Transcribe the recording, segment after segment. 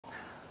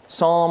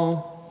Psalm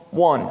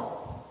 1.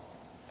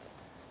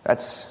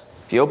 That's,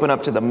 if you open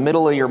up to the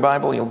middle of your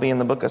Bible, you'll be in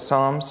the book of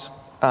Psalms.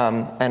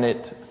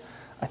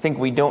 I think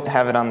we don't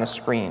have it on the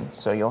screen,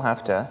 so you'll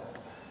have to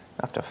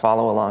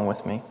follow along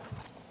with me.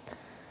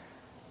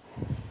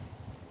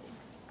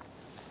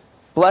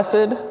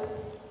 Blessed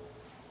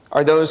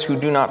are those who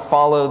do not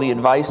follow the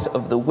advice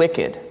of the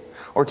wicked,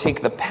 or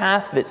take the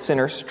path that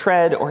sinners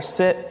tread, or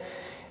sit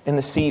in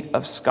the seat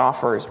of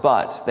scoffers,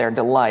 but their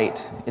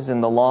delight is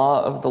in the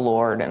law of the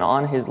Lord, and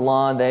on his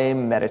law they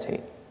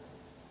meditate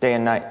day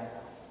and night.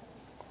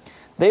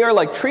 They are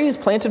like trees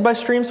planted by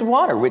streams of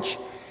water, which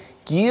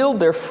yield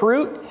their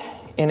fruit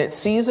in its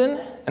season,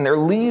 and their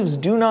leaves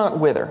do not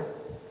wither.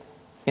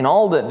 In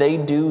all that they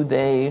do,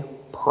 they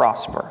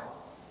prosper.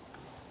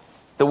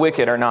 The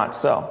wicked are not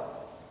so,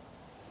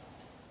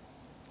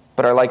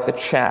 but are like the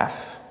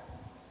chaff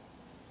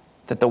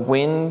that the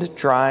wind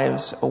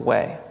drives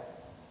away.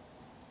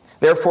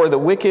 Therefore, the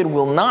wicked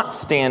will not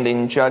stand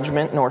in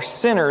judgment, nor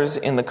sinners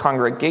in the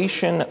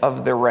congregation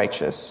of the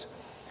righteous.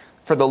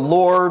 For the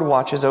Lord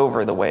watches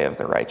over the way of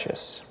the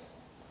righteous,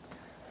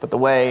 but the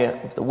way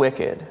of the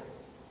wicked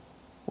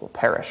will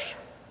perish.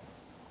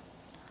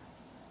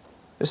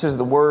 This is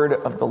the word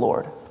of the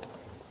Lord.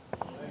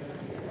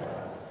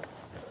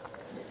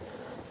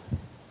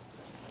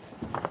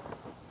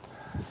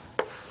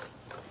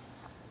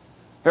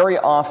 Very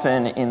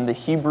often in the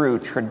Hebrew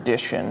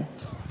tradition,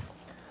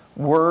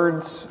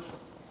 words'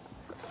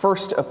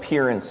 first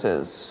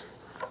appearances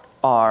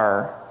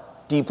are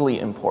deeply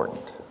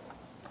important.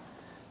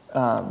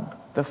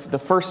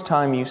 The first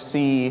time you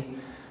see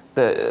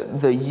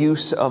the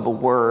use of a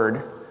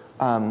word,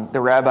 the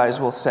rabbis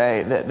will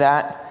say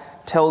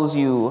that tells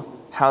you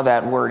how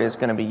that word is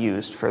going to be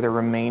used for the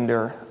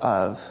remainder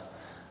of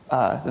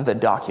the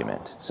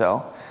document.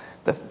 So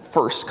the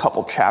first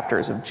couple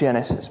chapters of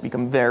Genesis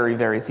become very,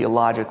 very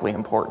theologically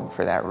important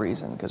for that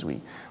reason, because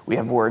we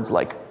have words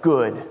like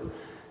good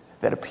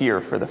that appear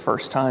for the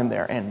first time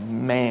there,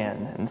 and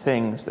man, and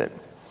things that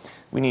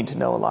we need to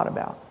know a lot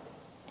about.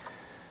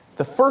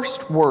 The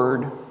first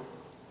word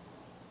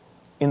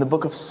in the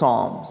book of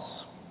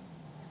Psalms,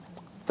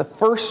 the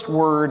first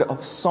word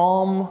of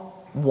Psalm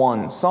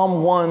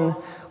 1,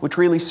 which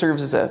really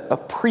serves as a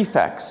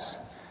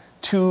prefix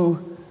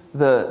to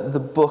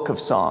the book of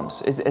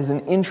Psalms, as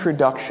an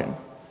introduction,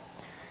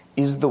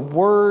 is the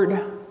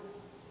word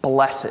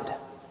blessed.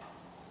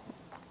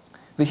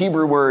 The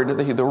Hebrew word,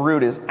 the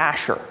root is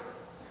asher,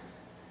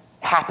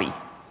 happy.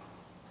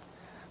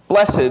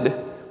 Blessed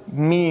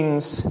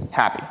means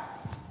happy.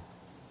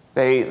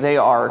 They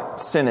are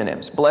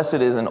synonyms. Blessed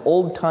is an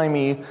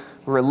old-timey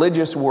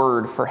religious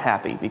word for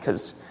happy,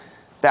 because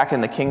back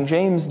in the King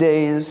James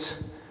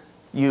days,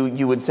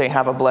 you would say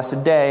have a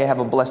blessed day, have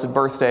a blessed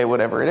birthday,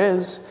 whatever it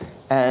is,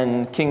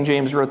 and King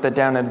James wrote that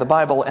down in the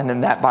Bible, and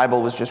then that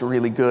Bible was just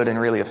really good and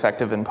really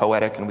effective and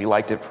poetic, and we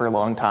liked it for a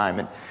long time,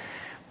 and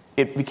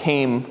it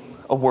became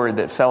a word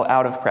that fell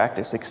out of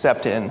practice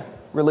except in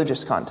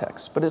religious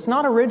contexts. But it's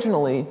not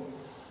originally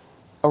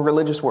a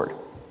religious word.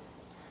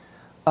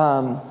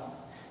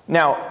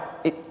 Now,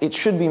 it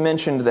should be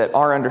mentioned that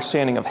our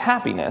understanding of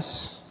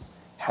happiness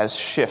has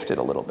shifted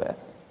a little bit.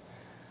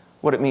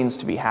 What it means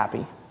to be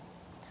happy.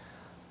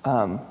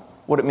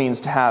 What it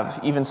means to have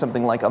even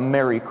something like a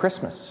Merry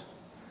Christmas.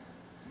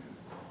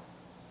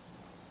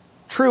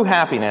 True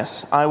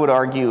happiness, I would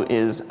argue,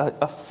 is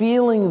a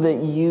feeling that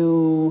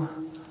you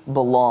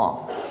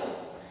belong.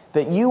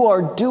 That you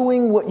are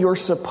doing what you're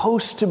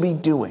supposed to be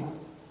doing.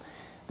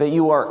 That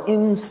you are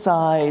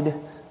inside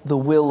the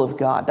will of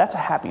God. That's a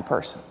happy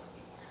person.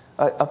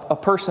 A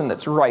person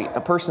that's right,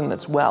 a person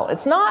that's well.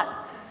 It's not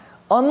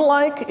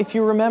unlike, if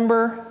you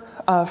remember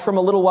from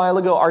a little while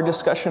ago, our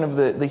discussion of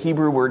the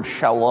Hebrew word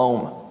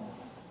shalom,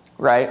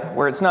 right?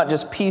 Where it's not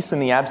just peace in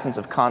the absence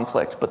of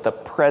conflict, but the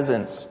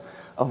presence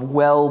of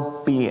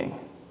well-being,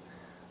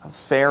 of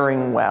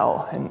faring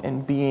well,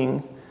 and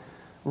being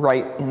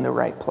right in the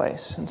right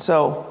place. And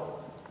so,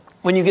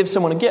 when you give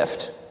someone a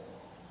gift,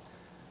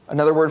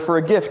 another word for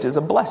a gift is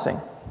a blessing.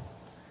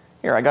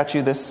 Here, I got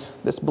you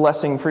this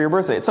blessing for your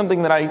birthday. It's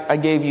something that I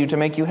gave you to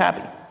make you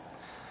happy.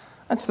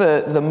 That's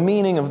the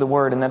meaning of the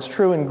word, and that's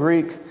true in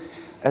Greek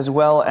as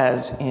well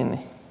as in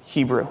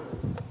Hebrew.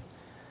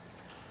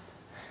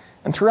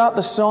 And throughout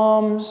the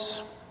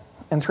Psalms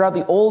and throughout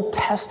the Old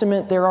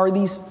Testament, there are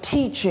these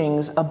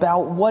teachings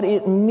about what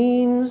it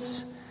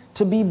means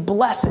to be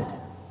blessed.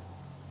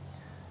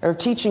 There are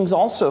teachings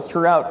also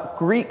throughout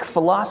Greek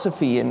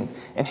philosophy and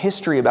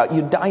history about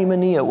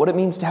eudaimonia, what it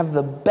means to have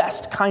the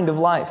best kind of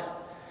life.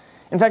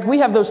 In fact, we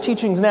have those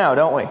teachings now,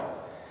 don't we?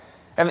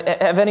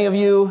 Have any of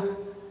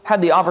you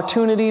had the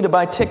opportunity to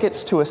buy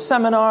tickets to a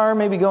seminar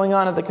maybe going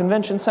on at the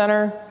convention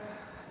center,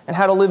 and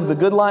how to live the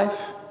good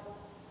life?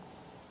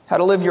 How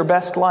to live your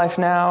best life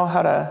now?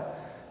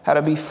 How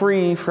to be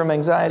free from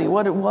anxiety?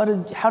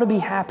 How to be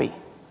happy?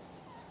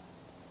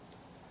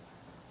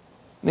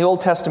 The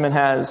Old Testament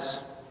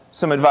has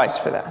some advice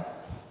for that.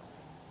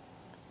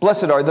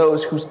 Blessed are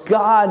those whose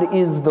God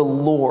is the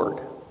Lord,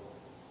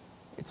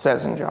 it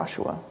says in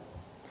Joshua.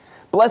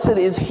 Blessed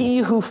is he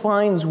who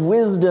finds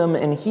wisdom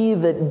and he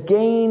that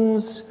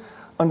gains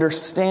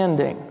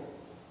understanding.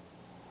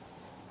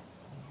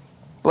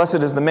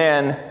 Blessed is the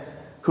man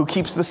who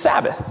keeps the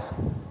Sabbath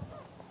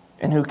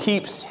and who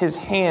keeps his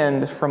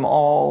hand from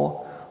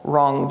all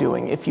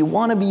wrongdoing. If you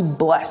want to be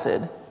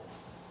blessed,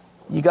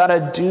 you got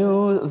to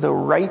do the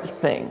right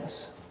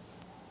things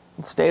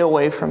and stay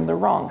away from the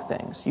wrong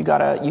things. You got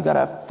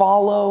to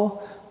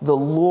follow the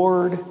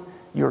Lord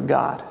your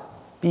God.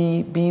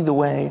 Be the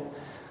way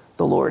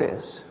the Lord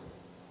is.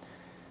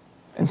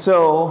 And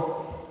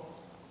so,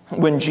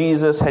 when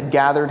Jesus had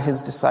gathered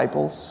his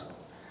disciples,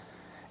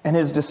 and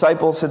his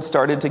disciples had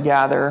started to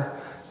gather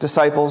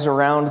disciples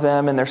around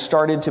them, and there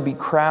started to be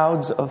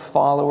crowds of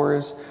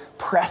followers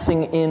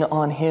pressing in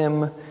on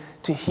him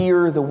to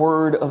hear the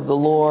word of the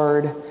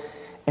Lord.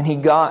 And he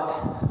got,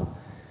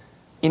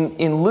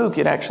 in Luke,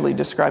 it actually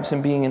describes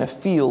him being in a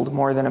field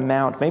more than a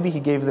mount. Maybe he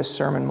gave this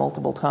sermon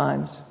multiple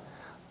times.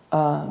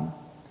 And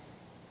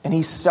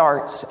he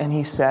starts and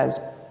he says,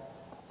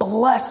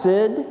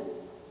 "Blessed."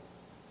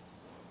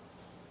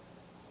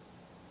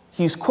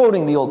 He's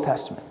quoting the Old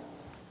Testament.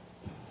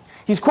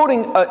 He's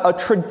quoting a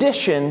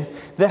tradition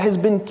that has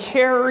been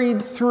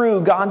carried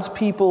through God's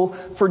people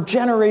for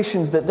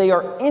generations, that they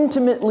are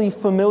intimately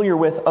familiar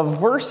with, of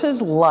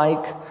verses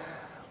like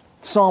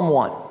Psalm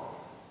 1.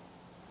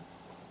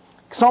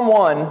 Psalm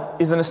 1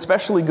 is an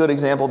especially good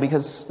example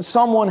because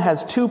Psalm 1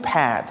 has two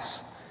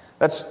paths.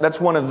 That's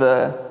one of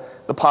the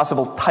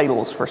possible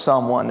titles for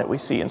Psalm 1 that we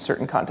see in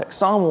certain contexts.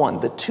 Psalm 1,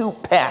 the two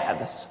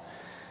paths.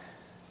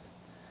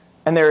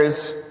 And there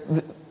is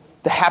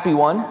the happy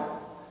one.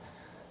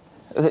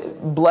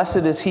 Blessed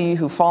is he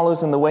who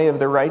follows in the way of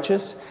the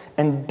righteous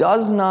and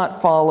does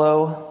not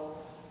follow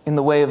in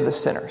the way of the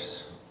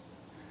sinners.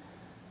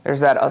 There's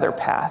that other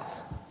path,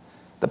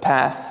 the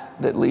path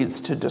that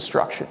leads to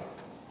destruction.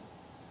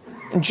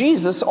 And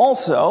Jesus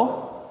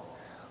also,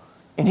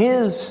 in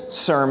his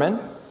sermon,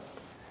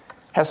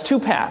 has two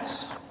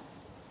paths.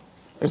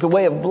 There's the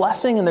way of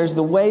blessing and there's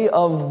the way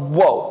of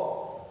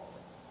woe.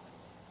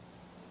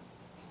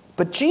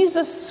 But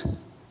Jesus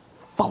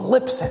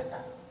flips it.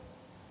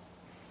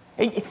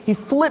 He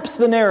flips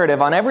the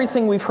narrative on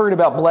everything we've heard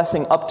about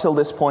blessing up till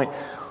this point,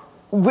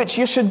 which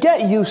you should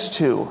get used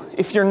to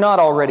if you're not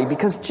already,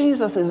 because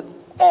Jesus is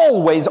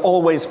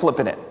always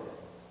flipping it.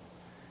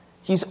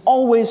 He's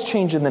always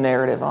changing the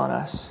narrative on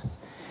us.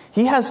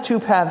 He has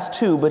two paths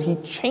too, but he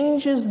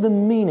changes the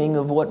meaning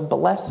of what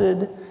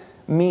blessed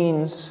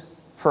means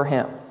for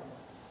him.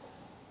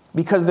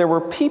 Because there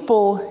were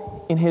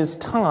people in his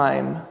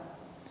time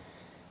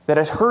that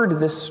had heard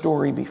this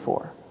story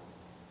before.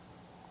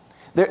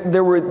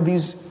 There were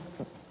these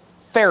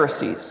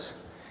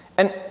Pharisees.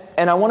 And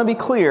I want to be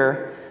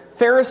clear,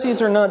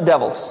 Pharisees are not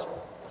devils.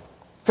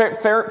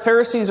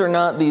 Pharisees are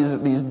not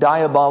these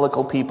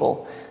diabolical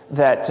people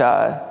that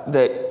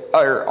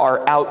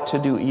are out to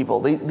do evil.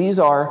 These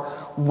are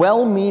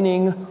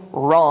well-meaning,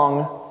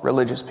 wrong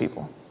religious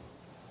people.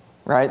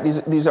 Right?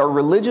 These are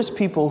religious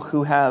people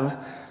who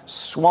have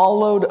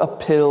swallowed a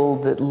pill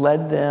that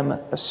led them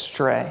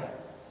astray.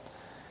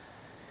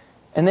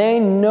 And they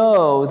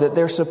know that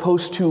they're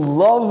supposed to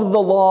love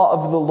the law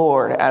of the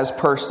Lord as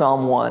per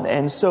Psalm 1.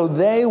 And so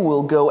they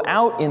will go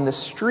out in the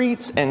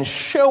streets and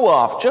show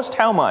off just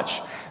how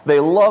much they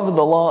love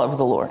the law of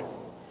the Lord.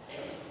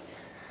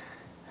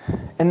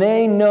 And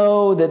they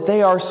know that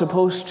they are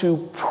supposed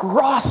to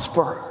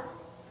prosper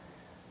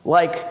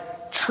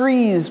like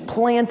trees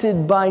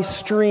planted by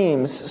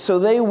streams. So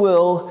they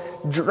will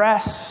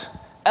dress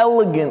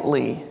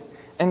elegantly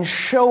and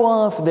show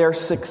off their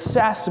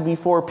success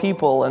before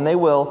people, and they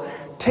will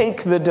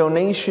take the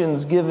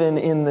donations given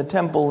in the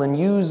temple and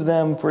use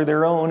them for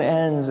their own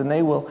ends, and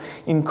they will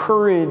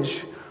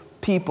encourage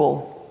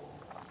people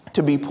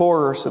to be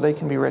poorer so they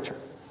can be richer.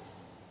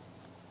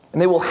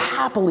 And they will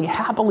happily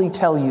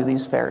tell you,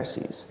 these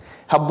Pharisees,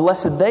 how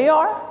blessed they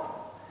are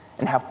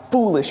and how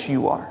foolish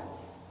you are,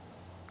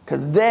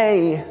 because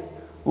they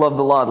love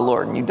the law of the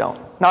Lord and you don't.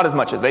 Not as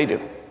much as they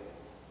do.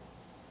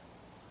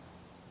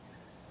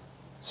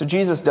 So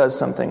Jesus does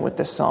something with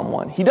this Psalm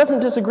 1. He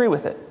doesn't disagree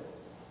with it.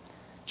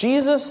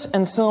 Jesus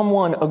and Psalm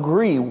 1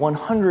 agree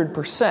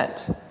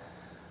 100%.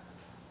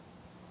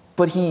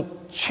 But he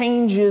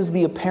changes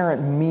the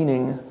apparent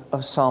meaning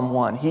of Psalm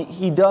 1.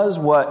 He does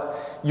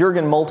what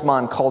Jürgen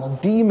Moltmann calls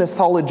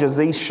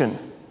demythologization.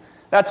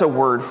 That's a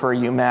word for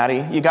you,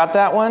 Maddie. You got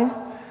that one?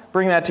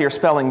 Bring that to your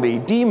spelling bee.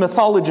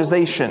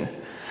 Demythologization.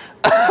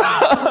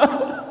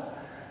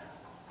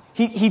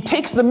 He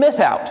takes the myth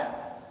out.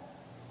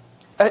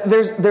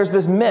 There's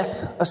this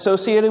myth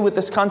associated with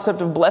this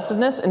concept of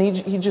blessedness, and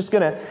he's just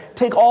going to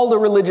take all the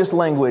religious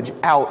language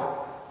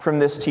out from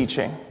this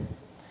teaching.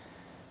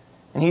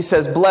 And he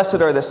says,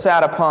 blessed are the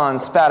sat upon,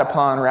 spat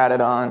upon,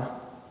 ratted on.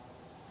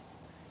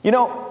 You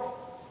know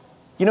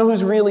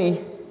who's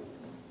really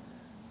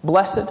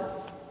blessed?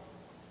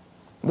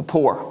 The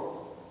poor.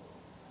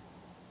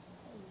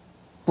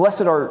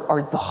 Blessed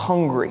are the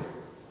hungry.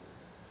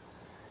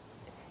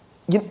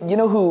 You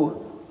know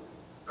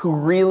who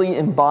really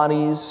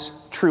embodies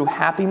true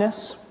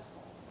happiness?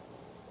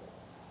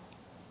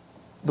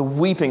 The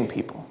weeping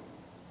people.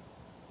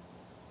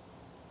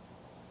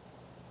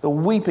 The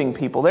weeping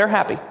people, they're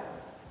happy.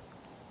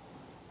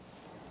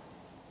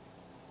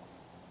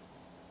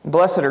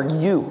 Blessed are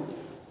you.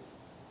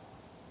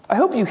 I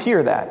hope you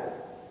hear that.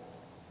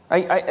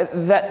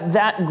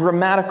 That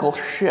grammatical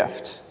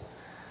shift.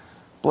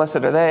 Blessed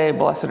are they,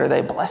 blessed are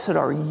they, blessed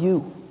are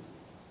you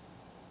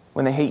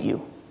when they hate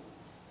you,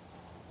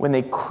 when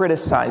they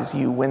criticize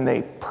you, when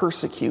they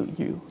persecute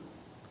you,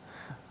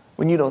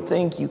 when you don't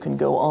think you can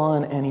go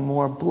on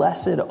anymore.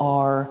 Blessed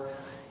are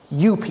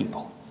you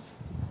people.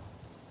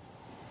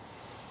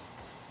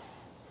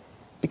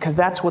 Because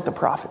that's what the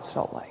prophets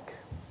felt like.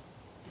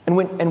 And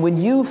when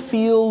you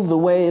feel the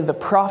way the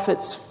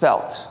prophets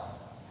felt,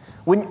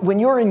 when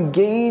you're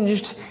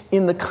engaged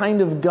in the kind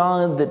of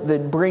God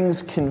that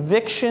brings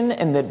conviction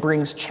and that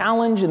brings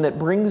challenge and that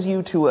brings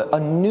you to a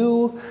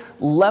new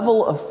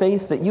level of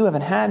faith that you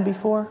haven't had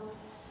before,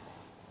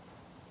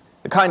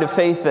 the kind of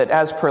faith that,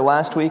 as per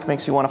last week,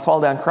 makes you want to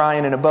fall down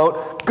crying in a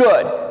boat,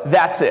 good,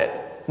 that's it.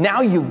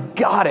 Now you've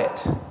got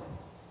it.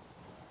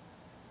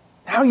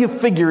 Now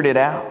you've figured it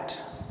out.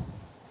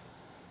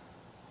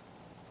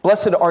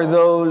 Blessed are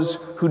those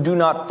who do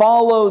not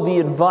follow the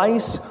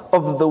advice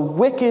of the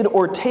wicked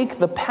or take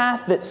the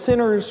path that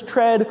sinners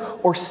tread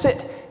or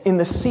sit in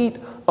the seat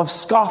of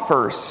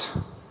scoffers.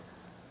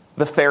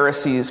 The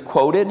Pharisees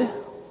quoted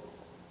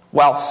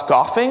while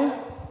scoffing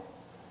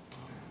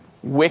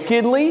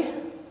wickedly.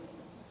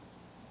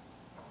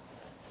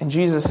 And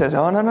Jesus says,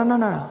 oh,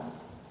 no.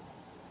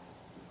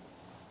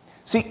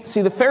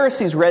 See, the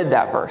Pharisees read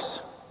that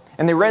verse.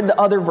 And they read the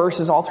other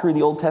verses all through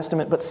the Old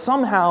Testament, but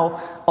somehow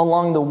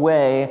along the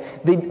way,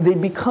 they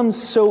become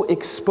so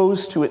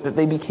exposed to it that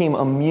they became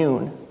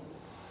immune.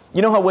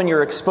 You know how when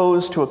you're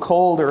exposed to a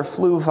cold or a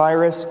flu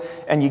virus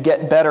and you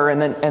get better and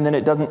then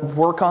it doesn't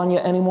work on you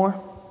anymore?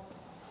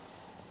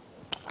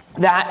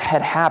 That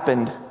had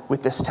happened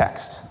with this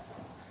text.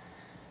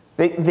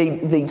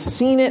 They'd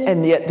seen it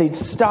and yet they'd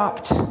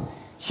stopped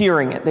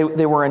hearing it.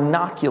 They were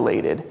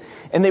inoculated.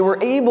 And they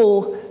were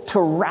able to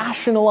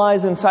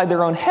rationalize inside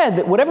their own head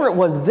that whatever it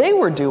was they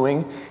were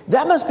doing,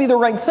 that must be the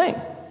right thing.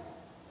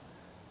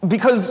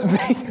 Because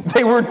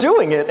they were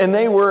doing it, and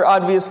they were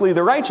obviously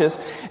the righteous.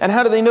 And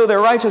how do they know they're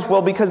righteous?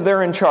 Well, because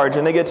they're in charge,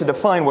 and they get to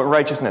define what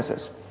righteousness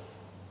is.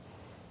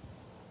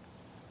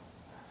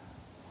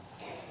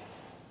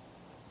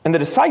 And the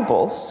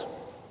disciples,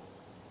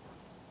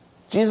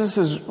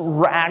 Jesus'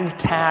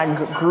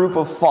 ragtag group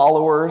of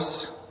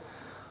followers,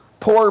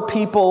 poor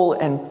people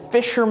and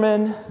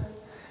fishermen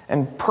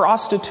and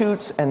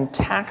prostitutes and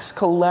tax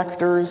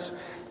collectors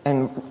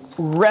and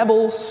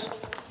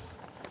rebels,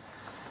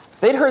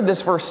 they'd heard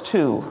this verse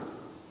too.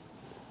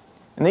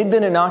 And they'd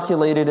been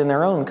inoculated in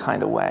their own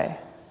kind of way,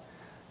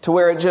 to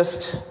where it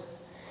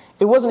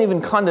wasn't even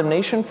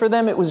condemnation for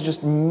them, it was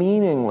just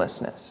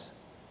meaninglessness.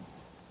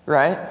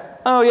 Right?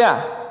 Oh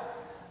yeah,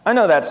 I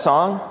know that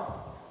song.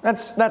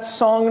 That's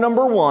song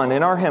number 1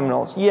 in our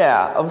hymnals.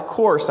 Yeah, of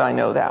course I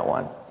know that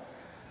one.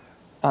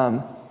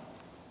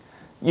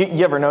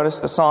 You ever notice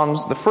the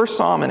Psalms? The first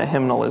psalm in a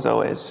hymnal is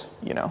always,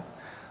 in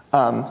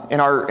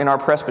our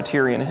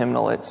Presbyterian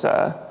hymnal, it's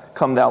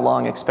 "Come Thou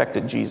Long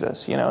Expected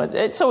Jesus."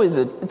 It's always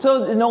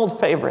an old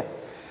favorite.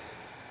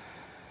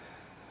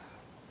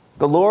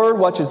 The Lord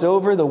watches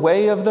over the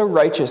way of the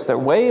righteous; the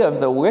way of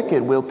the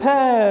wicked will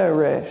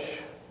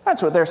perish.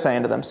 That's what they're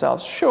saying to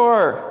themselves.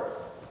 Sure.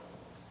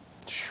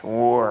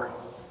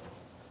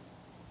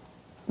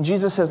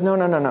 Jesus says,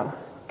 no,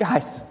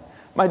 guys,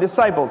 my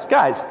disciples,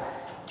 guys.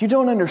 You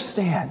don't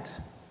understand.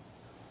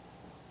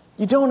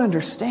 You don't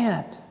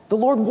understand. The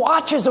Lord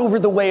watches over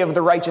the way of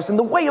the righteous and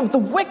the way of the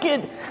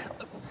wicked.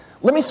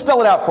 Let me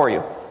spell it out for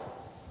you.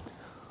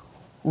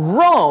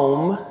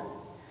 Rome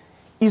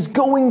is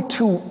going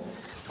to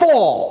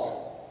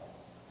fall.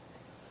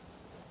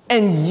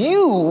 And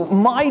you,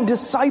 my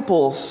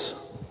disciples,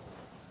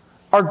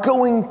 are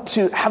going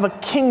to have a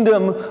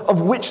kingdom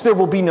of which there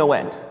will be no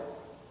end.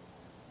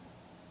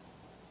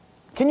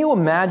 Can you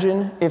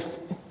imagine if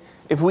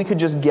we could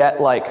just get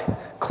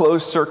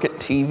closed circuit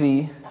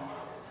TV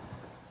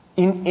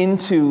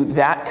into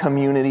that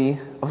community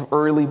of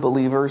early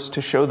believers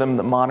to show them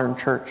the modern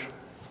church?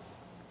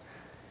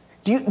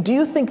 Do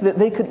you think that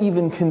they could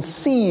even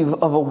conceive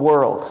of a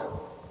world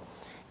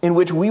in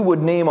which we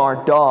would name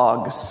our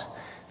dogs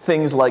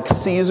things like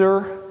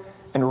Caesar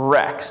and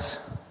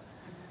Rex,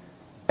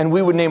 and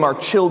we would name our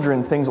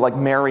children things like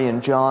Mary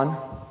and John?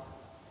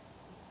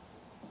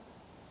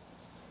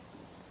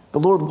 The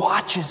Lord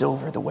watches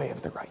over the way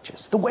of the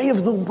righteous. The way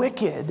of the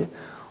wicked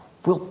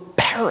will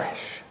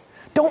perish.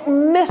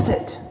 Don't miss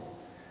it.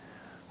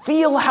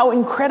 Feel how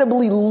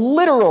incredibly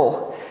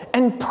literal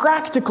and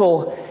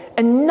practical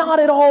and not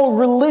at all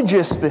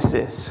religious this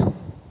is.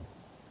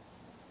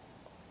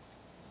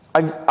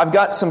 I've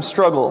got some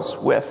struggles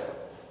with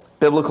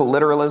biblical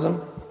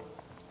literalism.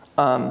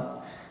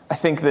 I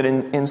think that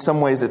in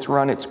some ways it's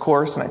run its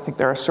course, and I think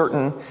there are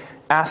certain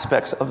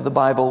aspects of the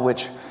Bible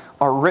which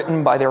are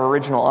written by their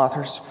original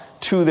authors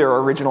to their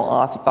original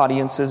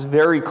audiences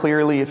very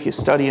clearly, if you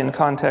study in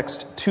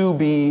context, to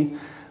be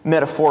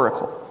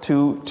metaphorical,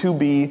 to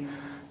be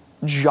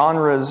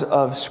genres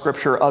of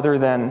Scripture other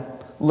than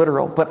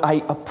literal. But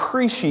I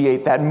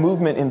appreciate that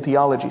movement in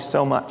theology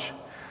so much.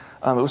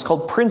 It was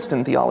called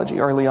Princeton theology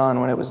early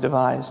on when it was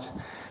devised.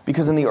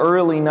 Because in the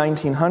early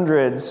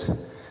 1900s,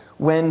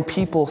 when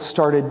people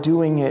started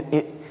doing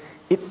it,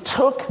 it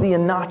took the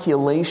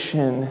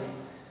inoculation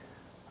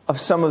of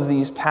some of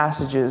these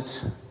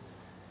passages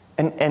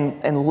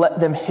and let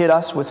them hit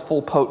us with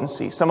full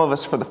potency, some of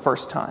us for the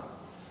first time.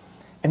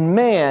 And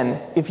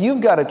man, if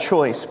you've got a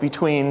choice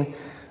between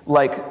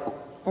like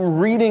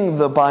reading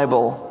the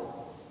Bible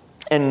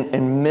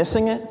and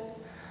missing it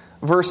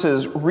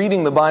versus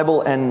reading the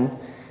Bible and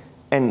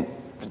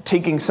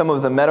taking some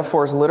of the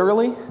metaphors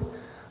literally,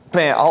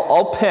 man,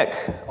 I'll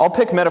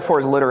pick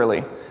metaphors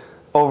literally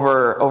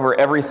over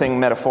everything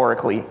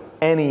metaphorically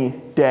any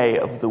day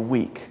of the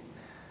week.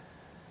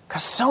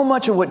 Because so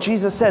much of what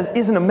Jesus says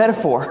isn't a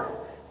metaphor.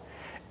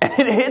 And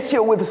it hits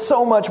you with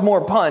so much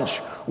more punch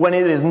when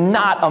it is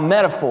not a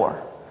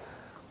metaphor.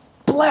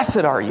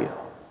 Blessed are you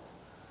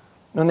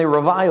when they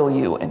revile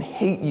you and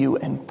hate you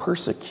and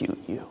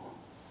persecute you.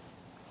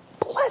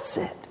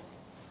 Blessed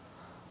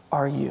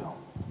are you.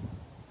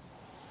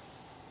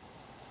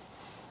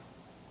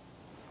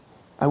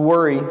 I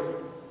worry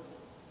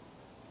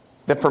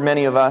that for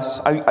many of us,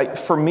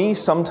 for me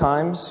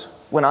sometimes,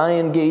 when I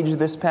engage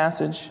this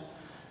passage,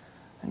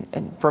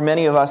 and for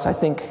many of us, I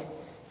think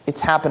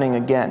it's happening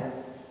again.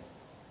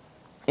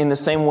 In the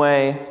same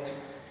way,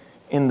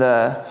 in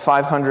the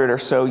 500 or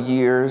so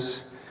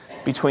years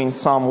between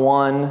Psalm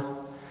 1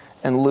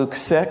 and Luke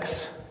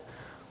 6,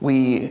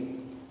 we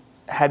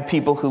had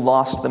people who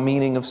lost the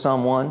meaning of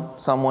Psalm 1.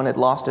 Psalm 1 had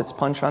lost its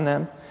punch on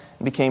them.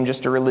 It became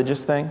just a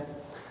religious thing,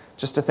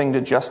 just a thing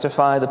to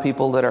justify the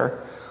people that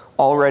are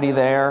already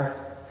there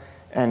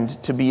and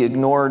to be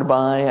ignored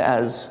by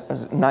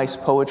as nice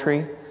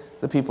poetry,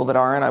 the people that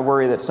aren't. I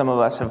worry that some of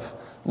us have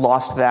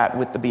lost that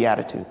with the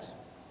Beatitudes.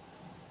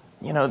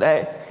 You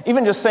know,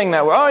 even just saying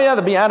that, oh yeah,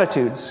 the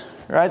Beatitudes,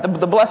 right? The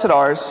blessed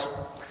are's,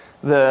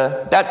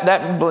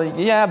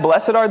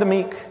 blessed are the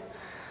meek,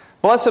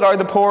 blessed are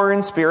the poor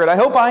in spirit. I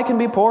hope I can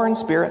be poor in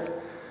spirit.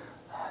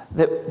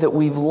 That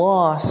we've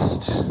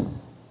lost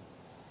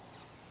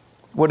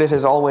what it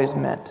has always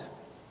meant.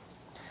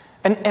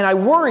 And I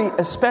worry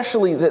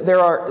especially that there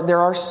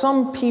are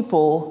some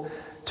people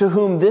to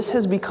whom this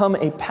has become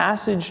a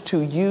passage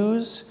to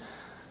use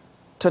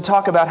to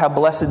talk about how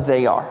blessed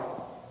they are.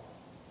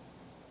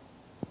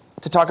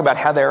 To talk about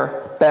how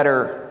they're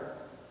better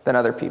than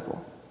other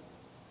people.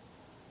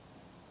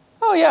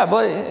 Oh yeah,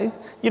 but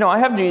I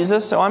have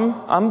Jesus, so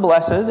I'm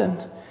blessed,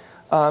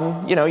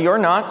 and you're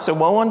not, so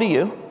woe unto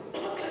you.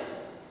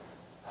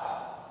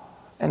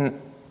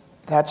 And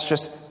that's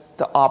just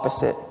the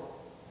opposite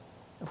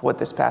of what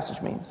this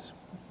passage means.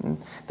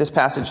 This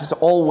passage has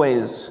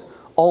always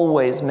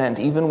meant,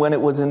 even when it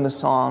was in the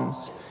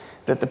Psalms,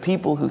 that the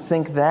people who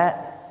think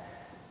that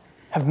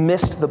have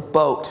missed the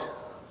boat.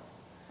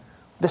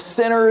 The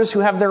sinners who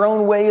have their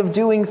own way of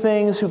doing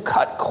things, who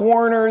cut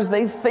corners,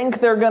 they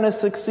think they're going to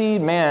succeed.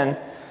 Man,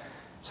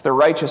 it's the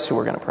righteous who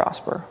are going to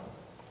prosper.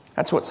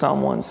 That's what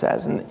Psalm 1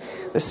 says. And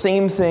the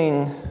same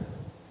thing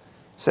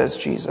says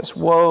Jesus.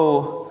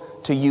 Woe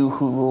to you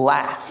who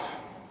laugh,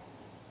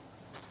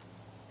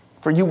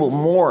 for you will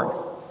mourn,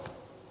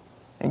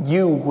 and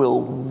you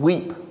will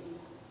weep.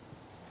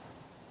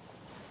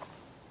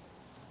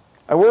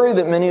 I worry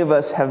that many of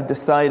us have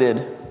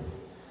decided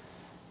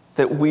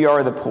that we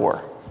are the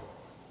poor,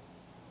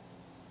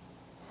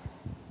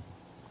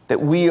 that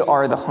we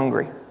are the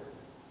hungry,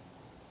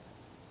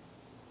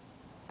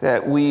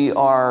 that we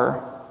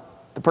are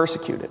the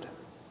persecuted.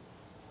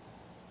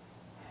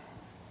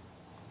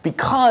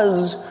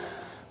 Because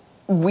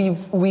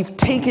we've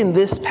taken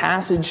this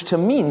passage to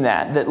mean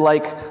that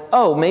like,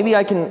 oh, maybe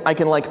I can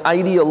like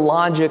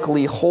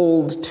ideologically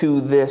hold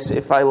to this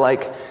if I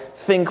like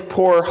think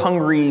poor,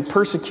 hungry,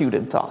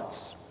 persecuted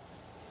thoughts.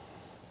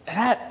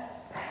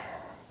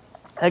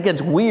 That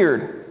gets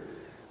weird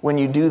when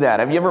you do that.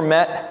 Have you ever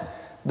met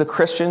the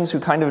Christians who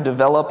kind of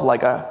develop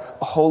like a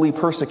holy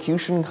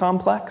persecution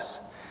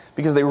complex?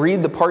 Because they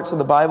read the parts of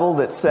the Bible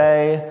that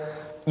say,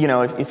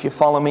 if you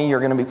follow me, you're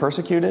going to be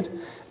persecuted.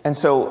 And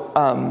so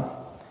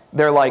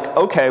they're like,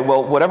 okay,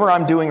 well, whatever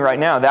I'm doing right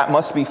now, that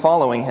must be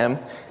following him.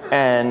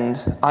 And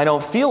I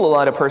don't feel a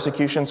lot of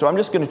persecution, so I'm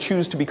just going to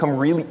choose to become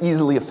really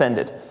easily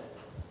offended.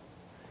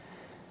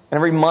 And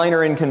every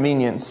minor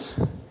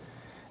inconvenience,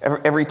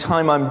 every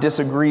time I'm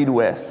disagreed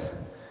with,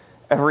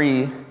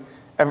 every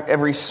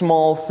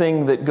small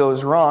thing that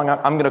goes wrong,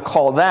 I'm going to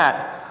call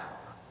that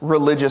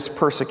religious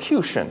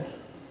persecution.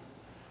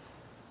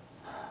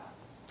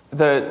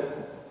 The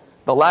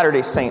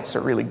Latter-day Saints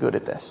are really good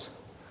at this,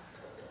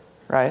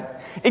 right?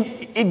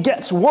 It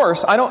gets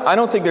worse. I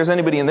don't think there's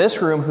anybody in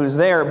this room who's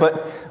there,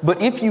 but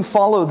if you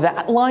follow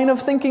that line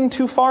of thinking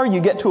too far, you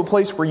get to a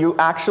place where you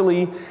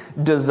actually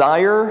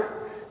desire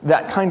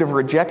that kind of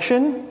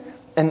rejection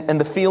and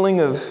the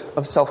feeling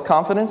of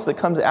self-confidence that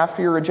comes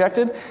after you're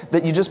rejected,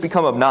 that you just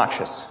become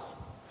obnoxious.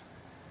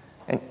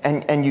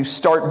 And you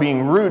start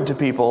being rude to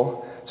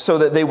people so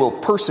that they will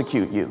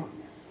persecute you.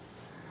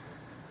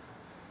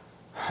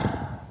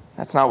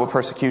 That's not what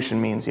persecution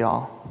means,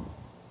 y'all.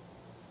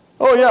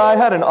 Oh yeah, I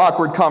had an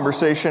awkward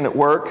conversation at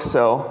work,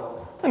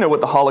 so I know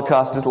what the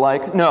Holocaust is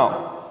like.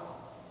 No.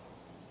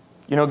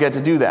 You don't get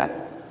to do that.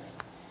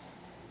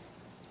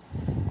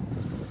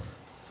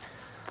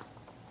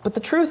 But the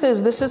truth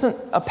is, this isn't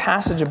a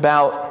passage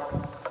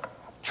about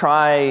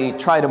try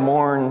to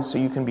mourn so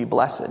you can be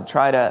blessed.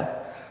 Try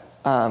to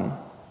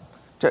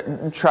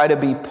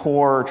be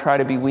poor, try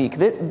to be weak.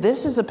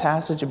 This is a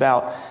passage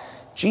about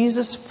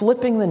Jesus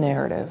flipping the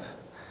narrative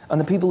on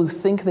the people who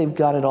think they've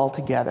got it all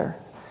together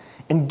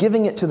and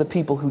giving it to the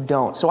people who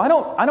don't. So I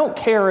don't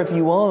care if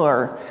you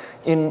are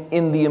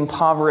in the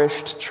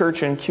impoverished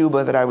church in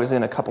Cuba that I was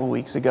in a couple of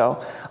weeks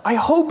ago. I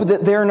hope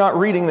that they're not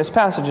reading this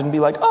passage and be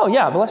like, oh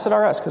yeah, blessed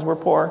are us because we're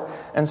poor.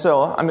 And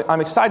so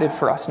I'm excited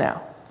for us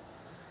now.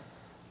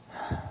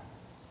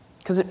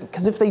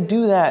 Because if they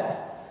do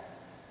that,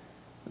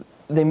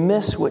 they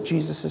miss what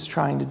Jesus is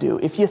trying to do.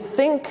 If you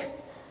think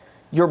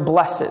you're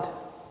blessed,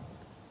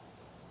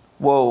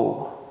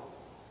 whoa.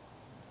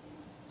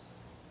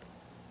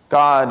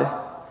 God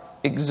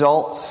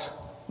exalts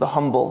the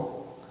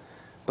humble,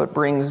 but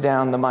brings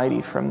down the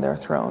mighty from their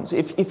thrones.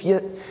 If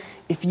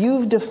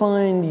you've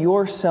defined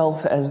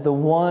yourself as the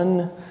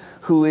one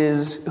who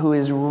is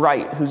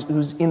right,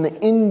 who's in the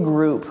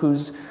in-group,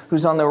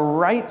 who's on the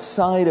right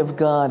side of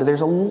God,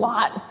 there's a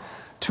lot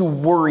to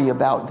worry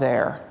about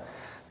there.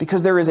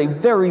 Because there is a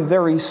very,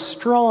 very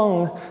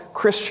strong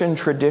Christian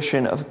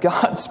tradition of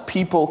God's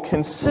people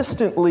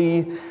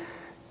consistently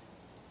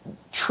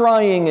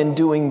trying and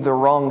doing the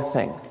wrong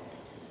thing.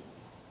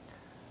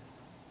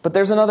 But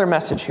there's another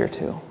message here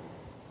too.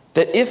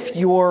 That if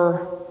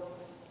you're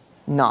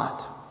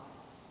not,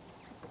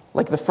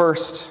 like the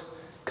first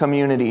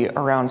community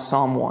around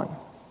Psalm 1,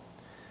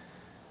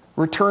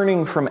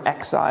 returning from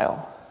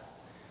exile,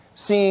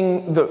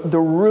 seeing the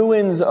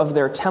ruins of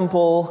their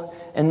temple,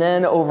 and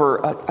then over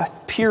a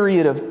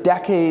period of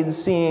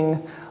decades,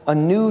 seeing a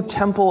new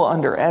temple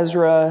under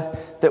Ezra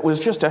that was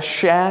just a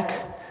shack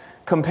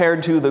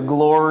compared to the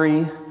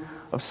glory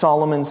of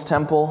Solomon's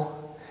temple.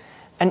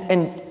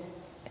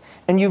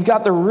 And you've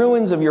got the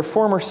ruins of your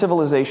former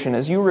civilization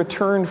as you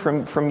returned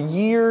from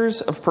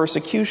years of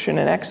persecution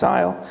and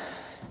exile.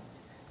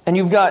 And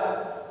you've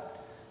got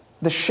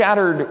the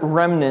shattered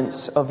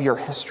remnants of your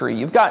history.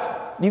 You've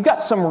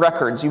got some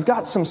records, you've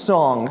got some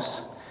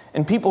songs,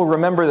 and people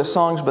remember the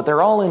songs, but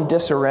they're all in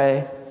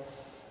disarray.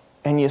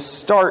 And you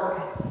start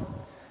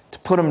to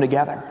put them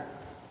together.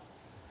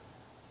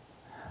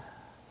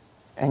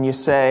 And you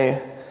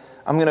say,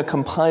 I'm going to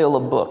compile a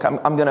book.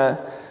 I'm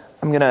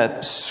going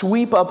to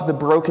sweep up the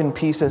broken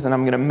pieces and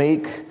I'm going to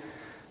make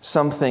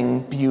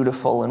something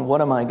beautiful. And what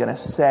am I going to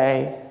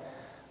say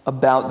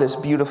about this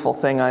beautiful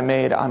thing I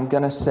made? I'm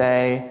going to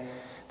say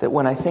that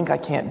when I think I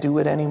can't do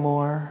it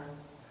anymore,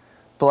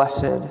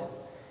 blessed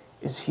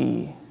is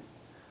he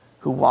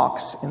who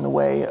walks in the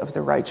way of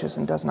the righteous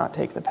and does not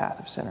take the path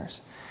of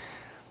sinners.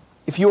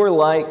 If you're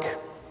like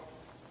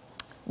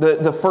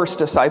the first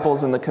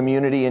disciples in the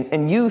community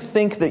and you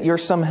think that you're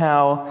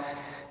somehow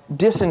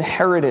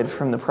disinherited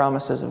from the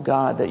promises of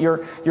God, that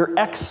you're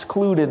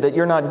excluded, that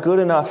you're not good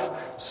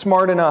enough,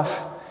 smart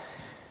enough,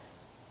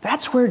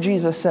 that's where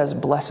Jesus says,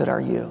 blessed are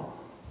you.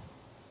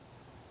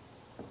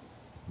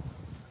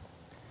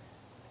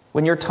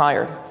 When you're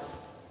tired,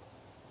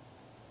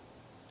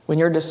 when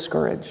you're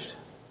discouraged,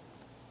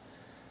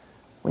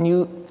 when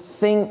you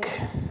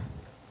think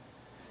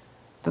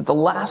that the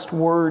last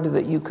word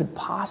that you could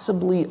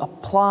possibly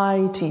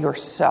apply to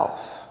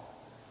yourself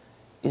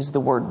is the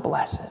word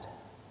blessed.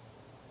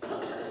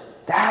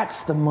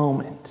 That's the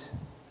moment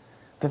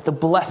that the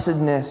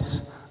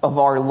blessedness of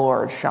our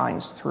Lord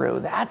shines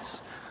through.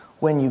 That's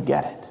when you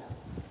get it.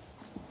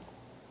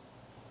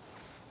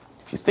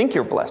 If you think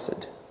you're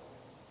blessed,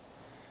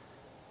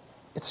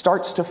 it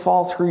starts to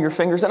fall through your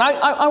fingers. And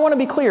I want to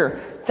be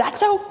clear,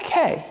 that's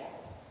okay.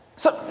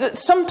 So,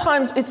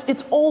 sometimes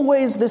it's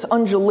always this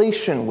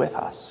undulation with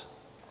us.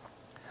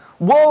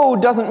 Woe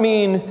doesn't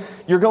mean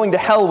you're going to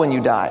hell when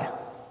you die,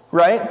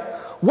 right?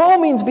 Woe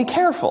means be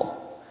careful.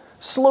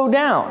 Slow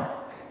down.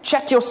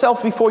 Check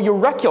yourself before you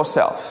wreck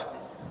yourself.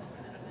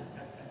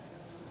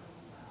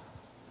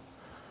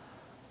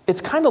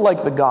 It's kind of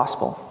like the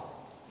gospel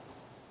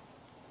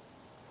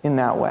in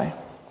that way.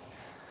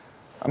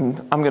 I'm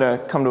going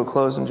to come to a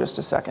close in just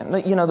a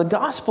second. You know, the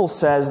gospel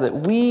says that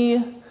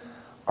we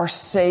are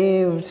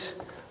saved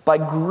by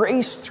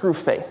grace through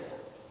faith.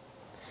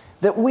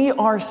 That we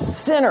are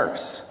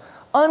sinners,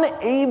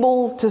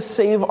 unable to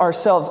save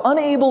ourselves,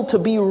 unable to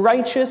be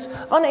righteous,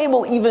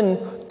 unable even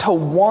to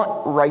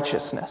want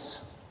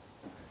righteousness.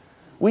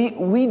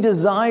 We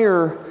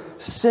desire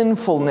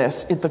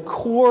sinfulness at the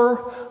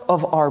core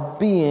of our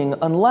being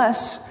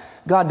unless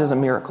God does a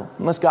miracle,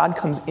 unless God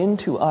comes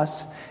into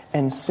us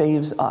and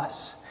saves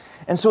us.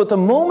 And so at the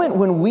moment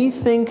when we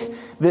think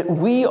that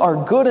we are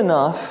good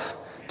enough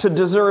to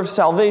deserve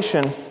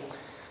salvation,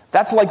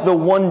 that's like the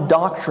one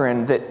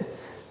doctrine that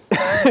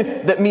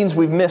that means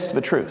we've missed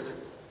the truth.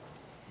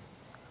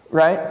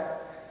 Right?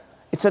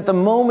 It's at the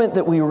moment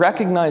that we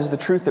recognize the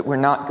truth that we're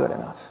not good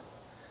enough,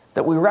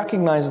 that we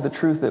recognize the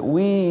truth that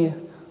we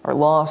are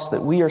lost,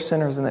 that we are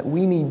sinners, and that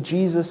we need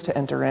Jesus to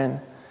enter in,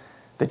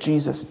 that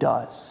Jesus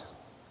does.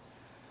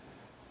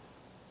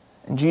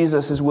 And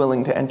Jesus is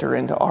willing to enter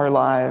into our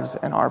lives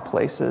and our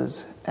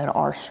places and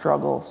our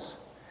struggles.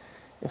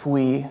 If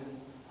we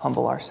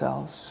humble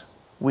ourselves,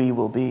 we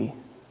will be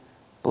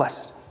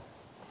blessed.